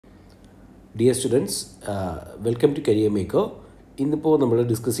Dear students, welcome to Career Maker. ഇന്നിപ്പോൾ നമ്മൾ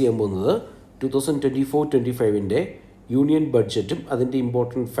discuss ചെയ്യാൻ പോകുന്നത് 2024-25 യൂണിയൻ ബഡ്ജറ്റും അതിൻ്റെ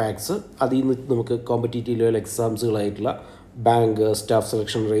ഇമ്പോർട്ടൻറ്റ് ഫാക്ട്സ്, അതിൽ നിന്ന് നമുക്ക് competitive level എക്സാംസുകളായിട്ടുള്ള bank, staff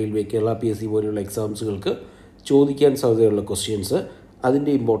selection, railway, Kerala PSC പോലെയുള്ള എക്സാംസുകൾക്ക് ചോദിക്കാൻ സാധ്യതയുള്ള ക്വസ്റ്റ്യൻസ്,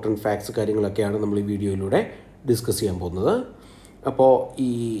 അതിൻ്റെ ഇമ്പോർട്ടൻറ്റ് ഫാക്ട്സ് കാര്യങ്ങളൊക്കെയാണ് നമ്മൾ ഈ വീഡിയോയിലൂടെ ഡിസ്കസ് ചെയ്യാൻ പോകുന്നത്. അപ്പോൾ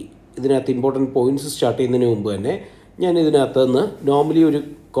ഇതിനകത്ത് ഇമ്പോർട്ടൻറ്റ് പോയിൻറ്റ്സ് സ്റ്റാർട്ട് ചെയ്യുന്നതിന് മുമ്പ് തന്നെ ഞാൻ ഇതിനകത്ത് നിന്ന് നോർമലി ഒരു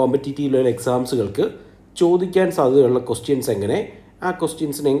കോമ്പറ്റേറ്റീവ് ലെവൽ എക്സാംസുകൾക്ക് ചോദിക്കാൻ സാധ്യതയുള്ള ക്വസ്റ്റ്യൻസ് എങ്ങനെ, ആ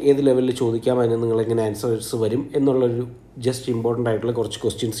ക്വസ്റ്റ്യൻസിന് ഏത് ലെവലിൽ ചോദിക്കാം, അതിന് നിങ്ങളെങ്ങനെ ആൻസേഴ്സ് വരും എന്നുള്ളൊരു ജസ്റ്റ് ഇമ്പോർട്ടൻ്റ് ആയിട്ടുള്ള കുറച്ച്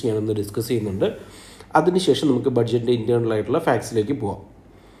ക്വസ്റ്റ്യൻസ് ഞാനൊന്ന് ഡിസ്കസ് ചെയ്യുന്നുണ്ട്. അതിനുശേഷം നമുക്ക് ബഡ്ജറ്റിൻ്റെ ഇൻറ്റേർണൽ ആയിട്ടുള്ള ഫാക്ട്സിലേക്ക് പോകാം.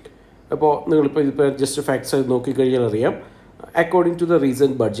 അപ്പോൾ നിങ്ങളിപ്പോൾ ജസ്റ്റ് ഫാക്ട്സ് നോക്കിക്കഴിഞ്ഞാൽ അറിയാം. According to the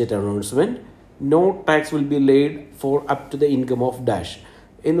recent budget announcement, no tax will be laid four up to the income of dash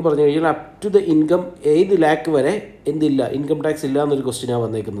എന്ന് പറഞ്ഞു കഴിഞ്ഞാൽ അപ് ടു ദ ഇൻകം ഏത് ലാക്ക് വരെ എന്തില്ല, ഇൻകം ടാക്സ് ഇല്ല എന്നൊരു ക്വസ്റ്റ്യനാണ്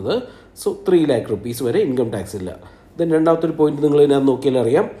വന്നേക്കുന്നത്. സോ 3 lakh rupees വരെ ഇൻകം ടാക്സ് ഇല്ല. ദെൻ രണ്ടാമത്തെ ഒരു പോയിന്റ് നിങ്ങൾ ഇതിനകത്ത് നോക്കിയാൽ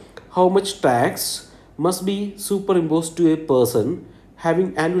അറിയാം. How much tax must be super impose to A person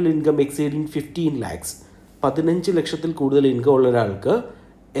having annual income exceeding 15 lakhs. 15 ലക്ഷത്തിൽ കൂടുതൽ ഇൻകം ഉള്ള ഒരാൾക്ക്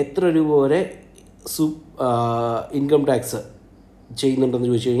എത്ര രൂപ വരെ ഇൻകം ടാക്സ് ചെയ്യുന്നുണ്ടെന്ന്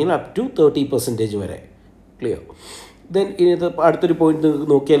ചോദിച്ചു കഴിഞ്ഞാൽ അപ് ടു 30% വരെ. ക്ലിയർ? ദെൻ ഇതിനകത്ത് അടുത്തൊരു പോയിന്റ് നിങ്ങൾക്ക്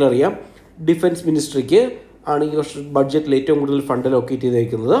നോക്കിയാൽ അറിയാം. ഡിഫൻസ് മിനിസ്ട്രിക്ക് ആണ് ഈ വർഷം ബഡ്ജറ്റിൽ ഏറ്റവും കൂടുതൽ ഫണ്ട് അലോക്കേറ്റ്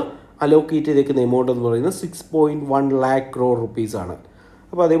ചെയ്തേക്കുന്ന എമൗണ്ട് എന്ന് പറയുന്നത് 6.1 lakh crore rupees ആണ്.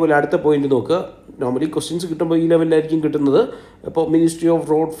 അപ്പോൾ അതേപോലെ അടുത്ത പോയിന്റ് നോക്കുക. നോർമലി ക്വസ്റ്റ്യൻസ് കിട്ടുമ്പോൾ ഈ ലെവലിലായിരിക്കും കിട്ടുന്നത്. അപ്പോൾ ministry off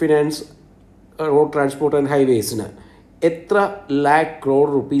road finance, road transport and ഹൈവേസിന് എത്ര lakh crore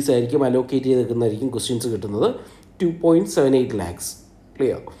rupees ആയിരിക്കും അലോക്കേറ്റ് ചെയ്തേക്കുന്നതായിരിക്കും ക്വസ്റ്റ്യൻസ് കിട്ടുന്നത്. 2.78 lakhs.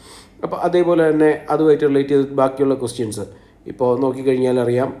 ക്ലിയർ? അപ്പോൾ അതേപോലെ തന്നെ അതുമായിട്ട് റിലേറ്റ് ചെയ്ത് ബാക്കിയുള്ള ക്വസ്റ്റ്യൻസ് ഇപ്പോൾ നോക്കിക്കഴിഞ്ഞാൽ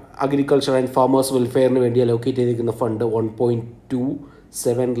അറിയാം. അഗ്രികൾച്ചർ ആൻഡ് ഫാമേഴ്സ് വെൽഫെയറിന് വേണ്ടി അലോക്കേറ്റ് ചെയ്തിരിക്കുന്ന ഫണ്ട്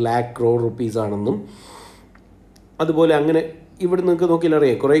 1.27 lakh crore rupees ആണെന്നും, അതുപോലെ അങ്ങനെ ഇവിടെ നിങ്ങൾക്ക് നോക്കിയാൽ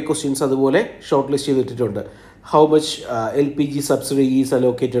അറിയാം കുറേ ക്വസ്റ്റ്യൻസ് അതുപോലെ ഷോർട്ട് ലിസ്റ്റ് ചെയ്തിട്ടുണ്ട്. How much LPG subsidy is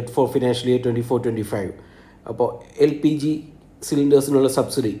allocated four financial year 24-25. അപ്പോൾ LPG സിലിണ്ടേഴ്സിനുള്ള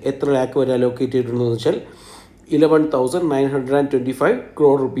സബ്സിഡി എത്ര ലാക്ക് വരെ അലോക്കേറ്റ് ചെയ്തിട്ടുണ്ടെന്ന് വെച്ചാൽ 11,925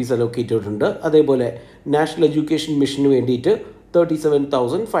 crore rupees അലോക്കേറ്റ് ചെയ്തിട്ടുണ്ട്. അതേപോലെ നാഷണൽ എഡ്യൂക്കേഷൻ മിഷന് വേണ്ടിയിട്ട്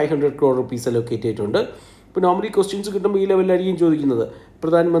 37,500 crore rupees അലോക്കേറ്റ് ചെയ്തിട്ടുണ്ട്. ഇപ്പോൾ നോർമലി ക്വസ്റ്റ്യൻസ് കിട്ടുമ്പോൾ ഈ ലെവലിലായിരിക്കും ചോദിക്കുന്നത്.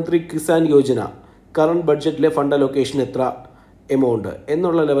 പ്രധാനമന്ത്രി Kisan Yojana current ബഡ്ജറ്റിലെ fund allocation എത്ര എമൗണ്ട്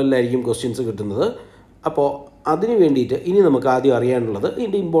എന്നുള്ള ലെവലിലായിരിക്കും ക്വസ്റ്റ്യൻസ് കിട്ടുന്നത്. അപ്പോൾ അതിന് വേണ്ടിയിട്ട് ഇനി നമുക്ക് ആദ്യം അറിയാനുള്ളത്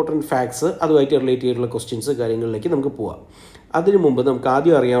ഇതിൻ്റെ ഇമ്പോർട്ടൻറ്റ് ഫാക്ട്സ്, അതുമായിട്ട് റിലേറ്റ് ചെയ്തിട്ടുള്ള ക്വസ്റ്റ്യൻസ് കാര്യങ്ങളിലേക്ക് നമുക്ക് പോവാം. അതിനു മുമ്പ് നമുക്ക്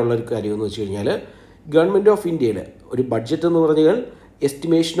ആദ്യം അറിയാനുള്ള ഒരു കാര്യം എന്ന് വെച്ച് കഴിഞ്ഞാൽ, ഗവൺമെൻറ് ഓഫ് ഇന്ത്യയുടെ ഒരു ബഡ്ജറ്റ് എന്ന് പറഞ്ഞാൽ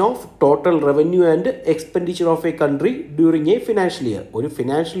estimation of total revenue and expenditure of A country during A financial year. ഒരു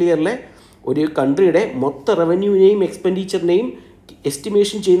ഫിനാൻഷ്യൽ ഇയറിലെ ഒരു കൺട്രിയുടെ മൊത്ത റവന്യൂവിനെയും എക്സ്പെൻഡിച്ചറിനെയും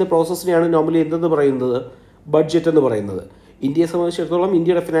എസ്റ്റിമേഷൻ ചെയ്യുന്ന പ്രോസസ്സിനെയാണ് നോർമലി എന്തെന്ന് പറയുന്നത്, ബഡ്ജറ്റ് എന്ന് പറയുന്നത്. ഇന്ത്യയെ സംബന്ധിച്ചിടത്തോളം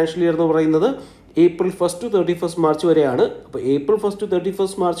ഇന്ത്യയുടെ ഫിനാൻഷ്യൽ ഇയർ എന്ന് പറയുന്നത് April 1st to 31st March വരെയാണ്. അപ്പോൾ April 1st to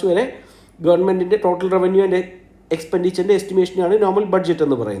 31st March വരെ ഗവൺമെൻറ്റിൻ്റെ total revenue and എക്സ്പെൻഡിച്ചറിൻ്റെ എസ്റ്റിമേഷനാണ് normal budget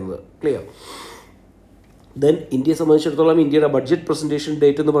എന്ന് പറയുന്നത്. ക്ലിയർ? ദെൻ ഇന്ത്യയെ സംബന്ധിച്ചിടത്തോളം ഇന്ത്യയുടെ ബഡ്ജറ്റ് പ്രസൻറ്റേഷൻ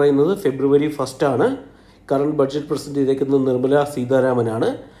ഡേറ്റ് എന്ന് പറയുന്നത് February 1st ആണ്. കറണ്ട് ബഡ്ജറ്റ് പ്രസൻറ്റ് ചെയ്തേക്കുന്നത് നിർമ്മല സീതാരാമനാണ്.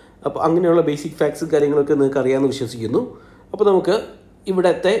 അപ്പോൾ അങ്ങനെയുള്ള ബേസിക് ഫാക്ട്സും കാര്യങ്ങളൊക്കെ നിങ്ങൾക്ക് അറിയാമെന്ന് വിശ്വസിക്കുന്നു. അപ്പോൾ നമുക്ക്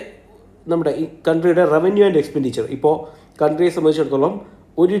ഇവിടുത്തെ നമ്മുടെ ഈ കൺട്രിയുടെ റവന്യൂ ആൻഡ് എക്സ്പെൻഡിച്ചർ, ഇപ്പോൾ കൺട്രിയെ സംബന്ധിച്ചിടത്തോളം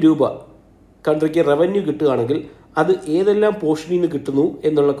 1 രൂപ കൺട്രിക്ക് റവന്യൂ കിട്ടുകയാണെങ്കിൽ അത് ഏതെല്ലാം പോർഷനിൽ നിന്ന് കിട്ടുന്നു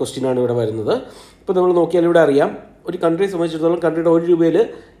എന്നുള്ള ക്വസ്റ്റ്യനാണ് ഇവിടെ വരുന്നത്. ഇപ്പോൾ നമ്മൾ നോക്കിയാൽ ഇവിടെ അറിയാം, ഒരു കൺട്രിയെ സംബന്ധിച്ചിടത്തോളം കൺട്രിയുടെ 1 രൂപയിൽ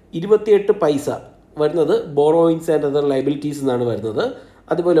 28 പൈസ വരുന്നത് ബോറോയിങ്സ് ആൻഡ് അതർ ലൈബിലിറ്റീസ് എന്നാണ് വരുന്നത്.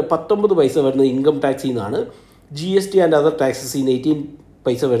 അതുപോലെ 19 പൈസ വരുന്നത് ഇൻകം ടാക്സിൽ നിന്നാണ്. GST ആൻഡ് അതർ ടാക്സസിൽ നിന്ന് 18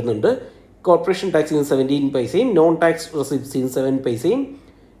 പൈസ വരുന്നുണ്ട്. കോർപ്പറേഷൻ ടാക്സിൽ നിന്ന് 17 പൈസയും, നോൺ ടാക്സ് റെസിപ്റ്റ്സിൽ നിന്ന് 7 പൈസയും,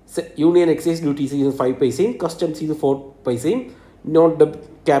 യൂണിയൻ എക്സൈസ് ഡ്യൂട്ടീസിൽ നിന്ന് 5 പൈസയും, കസ്റ്റംസിൽ നിന്ന് 4 പൈസയും, നോൺ ഡെബിറ്റ്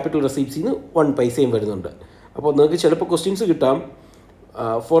ക്യാപിറ്റൽ റെസിപ്റ്റ്സിൽ നിന്ന് 1 പൈസയും വരുന്നുണ്ട്. അപ്പോൾ നിങ്ങൾക്ക് ചിലപ്പോൾ ക്വസ്റ്റ്യൻസ് കിട്ടാം.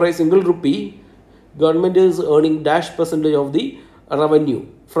 Four A single rupee government is earning -% of the revenue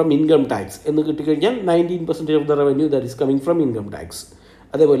from income tax എന്ന് കിട്ടിക്കഴിഞ്ഞാൽ 19% of the revenue that is coming from income tax.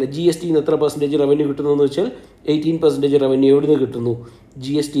 അതേപോലെ GST നിന്ന് എത്ര പെർസെൻറ്റേജ് റവന്യൂ കിട്ടുന്നു എന്ന് വെച്ചാൽ 18% റവന്യൂ എവിടെ നിന്ന് കിട്ടുന്നു,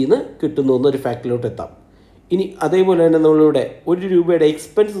 GST നിന്ന് കിട്ടുന്നു എന്നൊരു ഫാക്റ്റിലോട്ട് എത്താം. ഇനി അതേപോലെ തന്നെ നമ്മളിവിടെ 1 രൂപയുടെ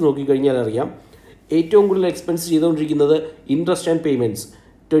എക്സ്പെൻസ് നോക്കിക്കഴിഞ്ഞാൽ അറിയാം, ഏറ്റവും കൂടുതൽ എക്സ്പെൻസ് ചെയ്തുകൊണ്ടിരിക്കുന്നത് interest and payments.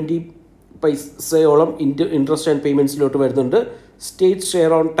 20 പൈസയോളം interest and പേയ്മെൻറ്റ്സിലോട്ട് വരുന്നുണ്ട്. State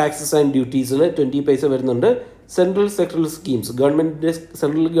share on taxes and ഡ്യൂട്ടീസിൽ 20 പൈസ വരുന്നുണ്ട്. സെൻട്രൽ സെക്ടറൽ സ്കീംസ്,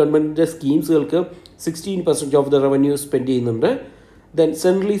 സെൻട്രൽ ഗവൺമെൻറ്റിൻ്റെ സ്കീംസുകൾക്ക് 16% ഓഫ് ദ റവന്യൂ സ്പെൻഡ് ചെയ്യുന്നുണ്ട്. Then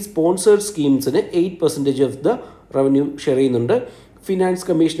centrally sponsored സ്കീംസിന് 8% of the revenue share ചെയ്യുന്നുണ്ട്. Finance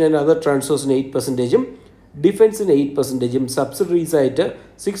commission and other ട്രാൻസ്ഫേഴ്സിന് 8%, ഡിഫൻസിന് 8%, subsidiaries ആയിട്ട്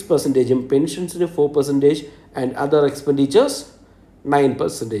 6%, പെൻഷൻസിന് 4% and other expenditures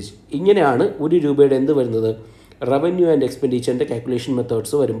 9%. ഇങ്ങനെയാണ് ഒരു രൂപയുടെ എന്ത് വരുന്നത് റവന്യൂ ആൻഡ് എക്സ്പെൻഡിച്ചറിൻ്റെ കാൽക്കുലേഷൻ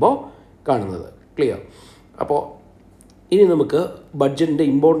മെത്തേഡ്സ് വരുമ്പോൾ കാണുന്നത്. ക്ലിയർ? അപ്പോൾ ഇനി നമുക്ക് ബഡ്ജറ്റിൻ്റെ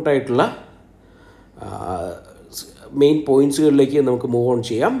ഇമ്പോർട്ടൻ്റ് ആയിട്ടുള്ള മെയിൻ പോയിൻറ്റ്സുകളിലേക്ക് നമുക്ക് മൂവ് ഓൺ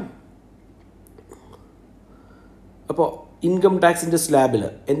ചെയ്യാം. അപ്പോൾ ഇൻകം ടാക്സിൻ്റെ സ്ലാബിൽ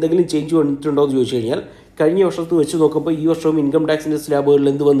എന്തെങ്കിലും ചേഞ്ച് വന്നിട്ടുണ്ടോ എന്ന് ചോദിച്ചു കഴിഞ്ഞാൽ കഴിഞ്ഞ വർഷത്ത് വെച്ച് നോക്കുമ്പോൾ ഈ വർഷവും ഇൻകം ടാക്സിൻ്റെ സ്ലാബുകളിൽ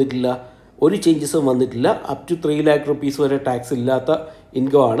എന്ത് വന്നിട്ടില്ല, ഒരു ചേഞ്ചസും വന്നിട്ടില്ല. അപ് ടു 3 lakh rupees വരെ ടാക്സ് ഇല്ലാത്ത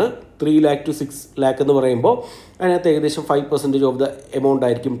ഇൻകം ആണ്. 3 lakh to 6 lakh എന്ന് പറയുമ്പോൾ അതിനകത്ത് ഏകദേശം 5% ഓഫ് ദ എമൗണ്ട്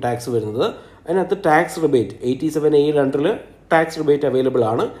ആയിരിക്കും ടാക്സ് വരുന്നത്. അതിനകത്ത് ടാക്സ് റിബേറ്റ് 87A അണ്ടറിൽ ടാക്സ് റിബേറ്റ് അവൈലബിൾ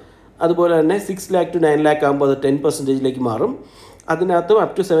ആണ്. അതുപോലെ തന്നെ 6 lakh to 9 lakh ആകുമ്പോൾ അത് 10% മാറും. അതിനകത്തും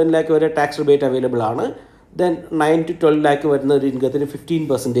അപ് ടു 7 lakh വരെ ടാക്സ് റിബേറ്റ് അവൈലബിൾ ആണ്. ദെൻ 9 to 12 lakh വരുന്ന ഒരു ഇൻകത്തിന്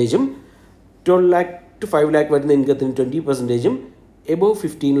 15%, 12 lakh to 5 lakh വരുന്ന ഇൻകത്തിന് 20%, എബോവ്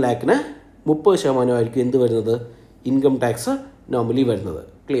 15 lakhന് 30% എന്ത് വരുന്നത് ഇൻകം ടാക്സ് നോർമലി വരുന്നത്.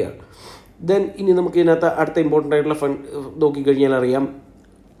 ക്ലിയർ? ദെൻ ഇനി നമുക്ക് ഇതിനകത്ത് അടുത്ത ഇമ്പോർട്ടൻ്റ് ആയിട്ടുള്ള ഫണ്ട് നോക്കിക്കഴിഞ്ഞാൽ അറിയാം,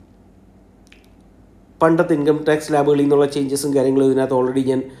 പണ്ടത്തെ ഇൻകം ടാക്സ് സ്ലാബുകളിൽ നിന്നുള്ള ചേഞ്ചസും കാര്യങ്ങളും ഇതിനകത്ത് ഓൾറെഡി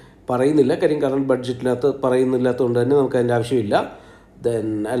ഞാൻ പറയുന്നില്ല. കാരണം ബഡ്ജറ്റിനകത്ത് പറയുന്നില്ലാത്തതുകൊണ്ട് തന്നെ നമുക്ക് അതിൻ്റെ ആവശ്യമില്ല. ദെൻ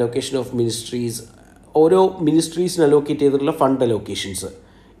അലോക്കേഷൻ ഓഫ് മിനിസ്ട്രീസ്, ഓരോ മിനിസ്ട്രീസിന് അലോക്കേറ്റ് ചെയ്തിട്ടുള്ള ഫണ്ട് അലോക്കേഷൻസ്,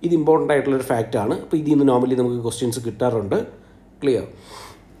 ഇത് ഇമ്പോർട്ടൻ്റ് ആയിട്ടുള്ളൊരു ഫാക്റ്റാണ്. അപ്പോൾ ഇതിൽ നിന്ന് നോർമലി നമുക്ക് ക്വസ്റ്റ്യൻസ് കിട്ടാറുണ്ട്. ക്ലിയർ?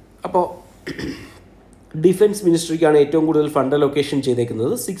 അപ്പോൾ ഡിഫൻസ് മിനിസ്ട്രിക്കാണ് ഏറ്റവും കൂടുതൽ ഫണ്ട് അലോക്കേഷൻ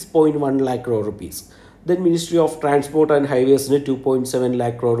ചെയ്തേക്കുന്നത്, 6.1 lakh crore rupees. Then ministry of transport and ഹൈവേസിന് 2.7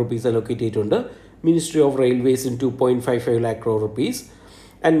 lakh crore rupees allocate ചെയ്തിട്ടുണ്ട്. Ministry of റെയിൽവേസിന് 2.55 lakh crore rupees.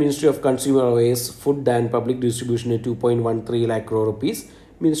 And ministry of consumer affairs, food and public ഡിസ്ട്രിബ്യൂഷന് 2.13 lakh crore rupees.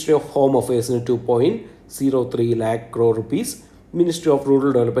 Ministry of home അഫയേഴ്സിന് 2.03 lakh crore rupees. Ministry of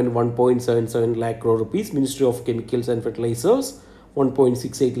Rural Development 1.77 lakh crore rupees. Ministry of Chemicals and Fertilizers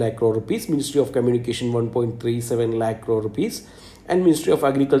 1.68 lakh crore rupees. Ministry of Communication 1.37 lakh crore rupees. And Ministry of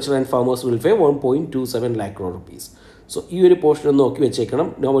Agriculture and Farmers Welfare 1.27 lakh crore rupees. So ഈ ഒരു portion ഒന്ന് നോക്കി വെച്ചേക്കണം.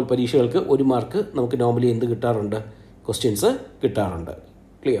 Normal പരീക്ഷകൾക്ക് 1 mark നമുക്ക് normally എന്ത് കിട്ടാറുണ്ട്, questions കിട്ടാറുണ്ട്.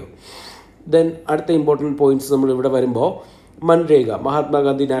 ക്ലിയർ? ദെൻ അടുത്ത ഇമ്പോർട്ടൻറ്റ് പോയിൻറ്റ്സ് നമ്മൾ ഇവിടെ വരുമ്പോൾ MNREGA,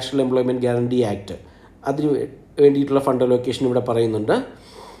 Mahatma Gandhi national employment guarantee act, അതിന് വേണ്ടിയിട്ടുള്ള ഫണ്ട് അലോക്കേഷൻ ഇവിടെ പറയുന്നുണ്ട്.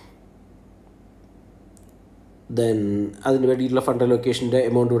 ദെൻ അതിന് വേണ്ടിയിട്ടുള്ള ഫണ്ട് അലോക്കേഷൻ്റെ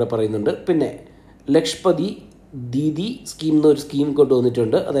എമൗണ്ട് ഇവിടെ പറയുന്നുണ്ട്. പിന്നെ ലക്ഷ്പതി ദീദി സ്കീം എന്നൊരു സ്കീം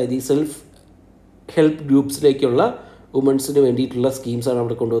കൊണ്ടുവന്നിട്ടുണ്ട്. അതായത് ഈ സെൽഫ് ഹെൽപ്പ് ഗ്രൂപ്പ്സിലേക്കുള്ള വുമൻസിന് വേണ്ടിയിട്ടുള്ള സ്കീംസാണ്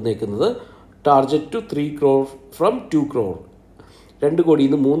അവിടെ കൊണ്ടുവന്നേക്കുന്നത്. Target to 3 crore from 2 crore, 2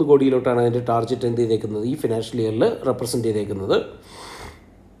 കോടിയിൽ നിന്ന് 3 കോടിയിലോട്ടാണ് അതിൻ്റെ ടാർജറ്റ് എന്ത് ചെയ്തേക്കുന്നത് ഈ ഫിനാൻഷ്യൽ ഇയറിൽ റെപ്രസെൻറ്റ് ചെയ്തേക്കുന്നത്.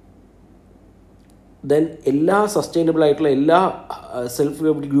 ദെൻ എല്ലാ സസ്റ്റൈനബിൾ ആയിട്ടുള്ള എല്ലാ സെൽഫ്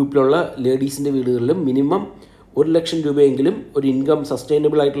ഹെൽപ്പ് ഗ്രൂപ്പിലുള്ള ലേഡീസിൻ്റെ വീടുകളിലും മിനിമം 1 ലക്ഷം രൂപയെങ്കിലും ഒരു ഇൻകം,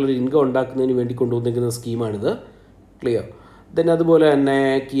 സസ്റ്റൈനബിൾ ആയിട്ടുള്ളൊരു ഇൻകം ഉണ്ടാക്കുന്നതിന് വേണ്ടി കൊണ്ടുവന്നിരിക്കുന്ന സ്കീമാണിത്. ക്ലിയർ? ദെൻ അതുപോലെ തന്നെ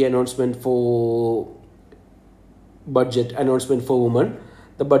key announcement four budget announcement four woman.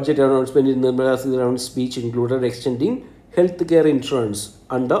 The budget announcement in Nirmala Sitharaman speech included extending health care insurance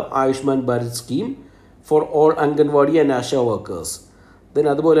under Ayushman Bharat scheme for all Anganwadi and Asha workers. Then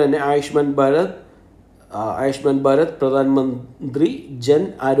അതുപോലെ തന്നെ ആയുഷ്മാൻ ഭാരത് പ്രധാൻ മന്ത്രി ജൻ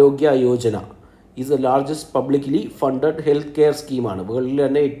ആരോഗ്യ Yojana is the largest publicly funded health care സ്കീമാണ്. വേൾഡിൽ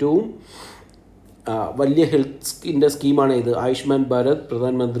തന്നെ ഏറ്റവും വലിയ ഹെൽത്തിൻ്റെ സ്കീമാണ് ഇത്, ആയുഷ്മാൻ ഭാരത്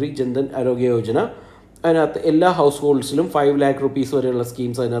പ്രധാൻ മന്ത്രി ജൻ ആരോഗ്യ യോജന. അതിനകത്ത് എല്ലാ ഹൗസ് ഹോൾഡ്സിലും 5 lakh rupees വരെയുള്ള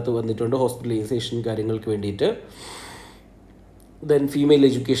സ്കീംസ് അതിനകത്ത് വന്നിട്ടുണ്ട് ഹോസ്പിറ്റലൈസേഷൻ കാര്യങ്ങൾക്ക് വേണ്ടിയിട്ട്. ദെൻ ഫീമെയിൽ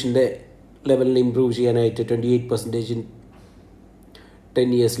എഡ്യൂക്കേഷൻ്റെ ലെവലിൽ ഇമ്പ്രൂവ് ചെയ്യാനായിട്ട് 28% ഇൻ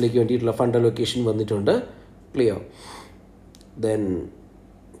 10 yearsലേക്ക് വേണ്ടിയിട്ടുള്ള ഫണ്ട് അലോക്കേഷൻ വന്നിട്ടുണ്ട്. Clear? Then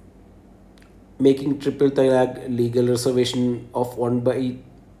making triple talaq legal reservation of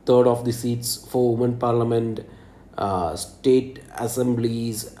 1/3 of the seats four woman parliament, state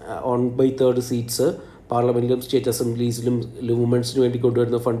assemblies 1/3 seats പാർലമെൻറ്റിലും state അസംബ്ലീസിലും വുമൻസിന് വേണ്ടി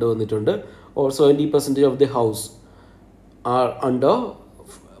കൊണ്ടുവരുന്ന ഫണ്ട് വന്നിട്ടുണ്ട്. Or 70% of the house are under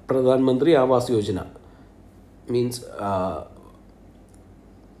Pradhan Mantri Awas Yojana. Means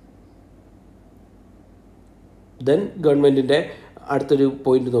then ഗവൺമെൻറ്റിൻ്റെ അടുത്തൊരു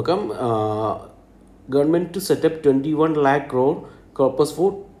point നോക്കാം. Government to setup 21 lakh crore corpus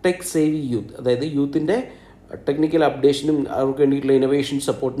four tech സേവി youth. അതായത് യൂത്തിൻ്റെ technical അപ്ഡേഷനും അവർക്ക് വേണ്ടിയിട്ടുള്ള innovation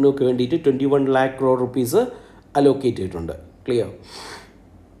സപ്പോർട്ടിനും ഒക്കെ വേണ്ടിയിട്ട് 21 lakh crore rupees അലോക്കേറ്റ് ചെയ്തിട്ടുണ്ട്. ക്ലിയർ?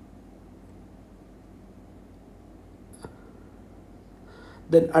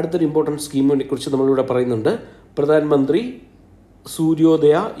 ദെൻ അടുത്തൊരു ഇമ്പോർട്ടൻറ്റ് സ്കീമിനെ കുറിച്ച് നമ്മളിവിടെ പറയുന്നുണ്ട്. പ്രധാനമന്ത്രി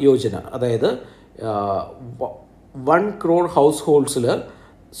സൂര്യോദയ യോജന. അതായത് 1 crore ഹൗസ് ഹോൾഡ്സിൽ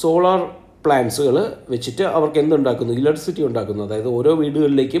സോളാർ പ്ലാൻസുകൾ വെച്ചിട്ട് അവർക്ക് എന്തുണ്ടാക്കുന്നു, ഇലക്ട്രിസിറ്റി ഉണ്ടാക്കുന്നു. അതായത് ഓരോ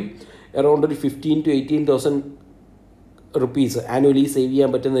വീടുകളിലേക്കും അറൗണ്ട് ഒരു 15,000 to 18,000 റുപ്പീസ് ആനുവലി സേവ് ചെയ്യാൻ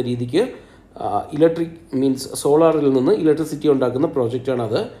പറ്റുന്ന രീതിക്ക് ഇലക്ട്രിക് മീൻസ് സോളാറിൽ നിന്ന് ഇലക്ട്രിസിറ്റി ഉണ്ടാക്കുന്ന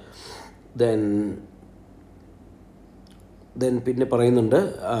പ്രോജക്റ്റാണത്. ദെൻ പിന്നെ പറയുന്നുണ്ട്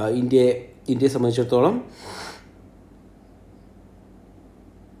ഇന്ത്യയെ സംബന്ധിച്ചിടത്തോളം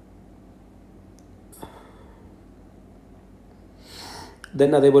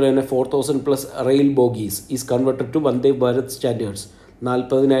അതേപോലെ തന്നെ 4,000+ rail ബോഗീസ് is converted to Vande Bharat standards.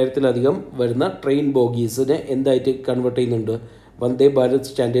 40,000-ലധികം വരുന്ന ട്രെയിൻ ബോഗീസിനെ എന്തായിട്ട് കൺവേർട്ട് ചെയ്യുന്നുണ്ട്, വന്ദേ ഭാരത്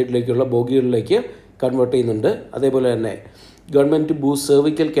സ്റ്റാൻഡേർഡിലേക്കുള്ള ബോഗികളിലേക്ക് കൺവേർട്ട് ചെയ്യുന്നുണ്ട്. അതേപോലെ തന്നെ government boost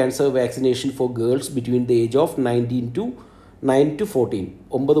cervical cancer vaccination for girls between the age of 9 to 14.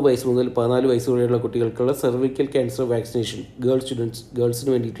 9 വയസ്സ് മുതൽ 14 വയസ്സ് വരെയുള്ള കുട്ടികൾക്കുള്ള സെർവിക്കൽ ക്യാൻസർ വാക്സിനേഷൻ,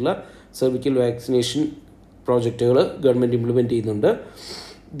 ഗേൾസിന് വേണ്ടിയിട്ടുള്ള സെർവിക്കൽ വാക്സിനേഷൻ പ്രോജക്റ്റുകൾ ഗവൺമെൻറ് ഇംപ്ലിമെൻറ്റ് ചെയ്യുന്നുണ്ട്.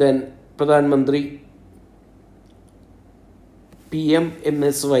 ദെൻ പ്രധാനമന്ത്രി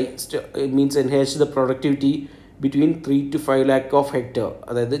PMMSY means enhance the productivity between 3 to 5 lakh of hectare.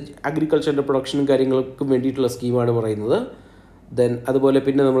 അതായത് അഗ്രികൾച്ചറിൻ്റെ പ്രൊഡക്ഷനും കാര്യങ്ങൾക്കും വേണ്ടിയിട്ടുള്ള സ്കീമാണ് പറയുന്നത്. ദെൻ അതുപോലെ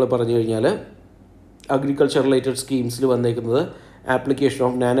പിന്നെ നമ്മൾ പറഞ്ഞു കഴിഞ്ഞാൽ അഗ്രികൾച്ചർ റിലേറ്റഡ് സ്കീംസിൽ വന്നേക്കുന്നത് ആപ്ലിക്കേഷൻ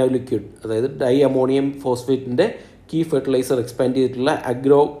ഓഫ് നാനോ ലിക്വിഡ്, അതായത് dye ammonium ഫോസ്ഫേറ്റിൻ്റെ key fertiliser expand ചെയ്തിട്ടുള്ള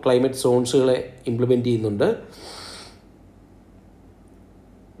അഗ്രോ ക്ലൈമറ്റ് സോൺസുകളെ ഇംപ്ലിമെൻറ്റ് ചെയ്യുന്നുണ്ട്.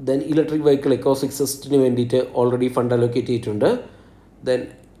 ദെൻ ഇലക്ട്രിക് വെഹിക്കിൾ എക്കോസിസ്റ്റത്തിന് വേണ്ടിയിട്ട് ഓൾറെഡി ഫണ്ട് അലോക്കേറ്റ് ചെയ്തിട്ടുണ്ട്. ദെൻ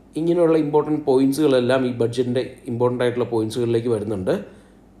ഇങ്ങനെയുള്ള ഇമ്പോർട്ടൻറ്റ് പോയിൻറ്റ്സുകളെല്ലാം ഈ ബഡ്ജറ്റിൻ്റെ ഇമ്പോർട്ടൻ്റ് ആയിട്ടുള്ള പോയിൻറ്റ്സുകളിലേക്ക് വരുന്നുണ്ട്.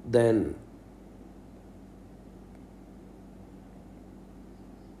 ദെൻ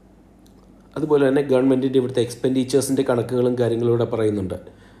അതുപോലെ തന്നെ ഗവൺമെൻറ്റിൻ്റെ ഇവിടുത്തെ എക്സ്പെൻഡിച്ചേഴ്സിൻ്റെ കണക്കുകളും കാര്യങ്ങളും ഇവിടെ പറയുന്നുണ്ട്.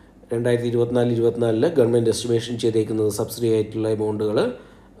 2024 ഗവൺമെൻറ് എസ്റ്റിമേഷൻ ചെയ്തേക്കുന്നത് സബ്സിഡി ആയിട്ടുള്ള എമൗണ്ടുകൾ,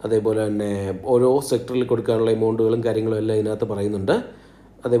 അതേപോലെ തന്നെ ഓരോ സെക്ടറിൽ കൊടുക്കാനുള്ള എമൗണ്ടുകളും കാര്യങ്ങളും എല്ലാം ഇതിനകത്ത് പറയുന്നുണ്ട്.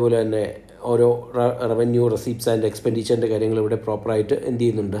 അതേപോലെ തന്നെ ഓരോ റവന്യൂ റെസീപ്റ്റ്സ് ആൻഡ് എക്സ്പെൻഡിച്ചറിൻ്റെ കാര്യങ്ങൾ ഇവിടെ പ്രോപ്പറായിട്ട് എന്ത്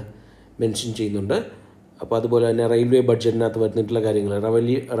ചെയ്യുന്നുണ്ട്, മെൻഷൻ ചെയ്യുന്നുണ്ട്. അപ്പോൾ അതുപോലെ തന്നെ റെയിൽവേ ബഡ്ജറ്റിനകത്ത് വരുന്നിട്ടുള്ള കാര്യങ്ങൾ,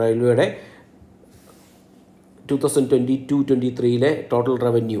 റെയിൽവേയുടെ 2022-23 ടോട്ടൽ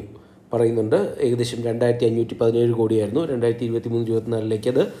റവന്യൂ പറയുന്നുണ്ട്. ഏകദേശം 2,517 കോടിയായിരുന്നു.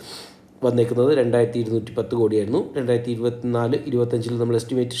 2023-24 അത് വന്നേക്കുന്നത് 2,210 കോടിയായിരുന്നു. 2024-25 നമ്മൾ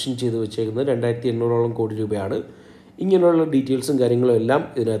എസ്റ്റിമേറ്റേഷൻ ചെയ്ത് വെച്ചേക്കുന്നത് 2,800 കോടി രൂപയാണ്. ഇങ്ങനെയുള്ള ഡീറ്റെയിൽസും കാര്യങ്ങളും എല്ലാം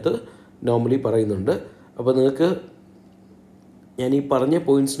ഇതിനകത്ത് നോർമലി പറയുന്നുണ്ട്. അപ്പോൾ നിങ്ങൾക്ക് ഞാൻ ഈ പറഞ്ഞ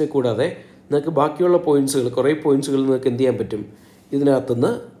പോയിൻറ്റ്സിനെ കൂടാതെ നിങ്ങൾക്ക് ബാക്കിയുള്ള പോയിൻറ്റ്സുകൾ, കുറേ പോയിൻറ്റ്സുകൾ നിങ്ങൾക്ക് എന്ത് ചെയ്യാൻ പറ്റും,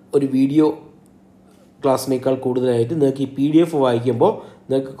 ഇതിനകത്തുനിന്ന് ഒരു വീഡിയോ ക്ലാസ്സിനേക്കാൾ കൂടുതലായിട്ട് നിങ്ങൾക്ക് ഈ PDF വായിക്കുമ്പോൾ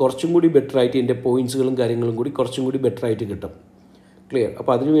നിങ്ങൾക്ക് കുറച്ചും കൂടി ബെറ്ററായിട്ട് ഇതിൻ്റെ പോയിൻറ്റ്സുകളും കാര്യങ്ങളും കൂടി കുറച്ചും കൂടി ബെറ്ററായിട്ട് കിട്ടും. ക്ലിയർ?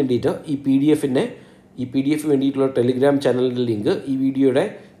 അപ്പോൾ അതിന് വേണ്ടിയിട്ട് ഈ PDF വേണ്ടിയിട്ടുള്ള ടെലിഗ്രാം ചാനലിൻ്റെ ലിങ്ക് ഈ വീഡിയോയുടെ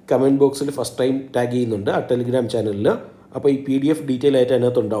കമൻറ്റ് ബോക്സിൽ ഫസ്റ്റ് ടൈം ടാഗ് ചെയ്യുന്നുണ്ട് ആ ടെലിഗ്രാം ചാനലിൽ. അപ്പോൾ ഈ PDF ഡീറ്റെയിൽ ആയിട്ട്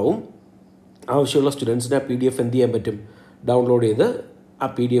അതിനകത്തുണ്ടാവും. ആവശ്യമുള്ള സ്റ്റുഡൻസിന് ആ PDF എന്ത് ചെയ്യാൻ പറ്റും, ഡൗൺലോഡ് ചെയ്ത് ആ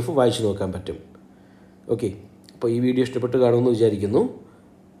PDF വായിച്ച് നോക്കാൻ പറ്റും. ഓക്കെ, അപ്പോൾ ഈ വീഡിയോ ഇഷ്ടപ്പെട്ട് കാണുമെന്ന് വിചാരിക്കുന്നു.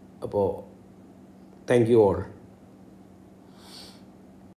 അപ്പോൾ താങ്ക് യു ഓൾ.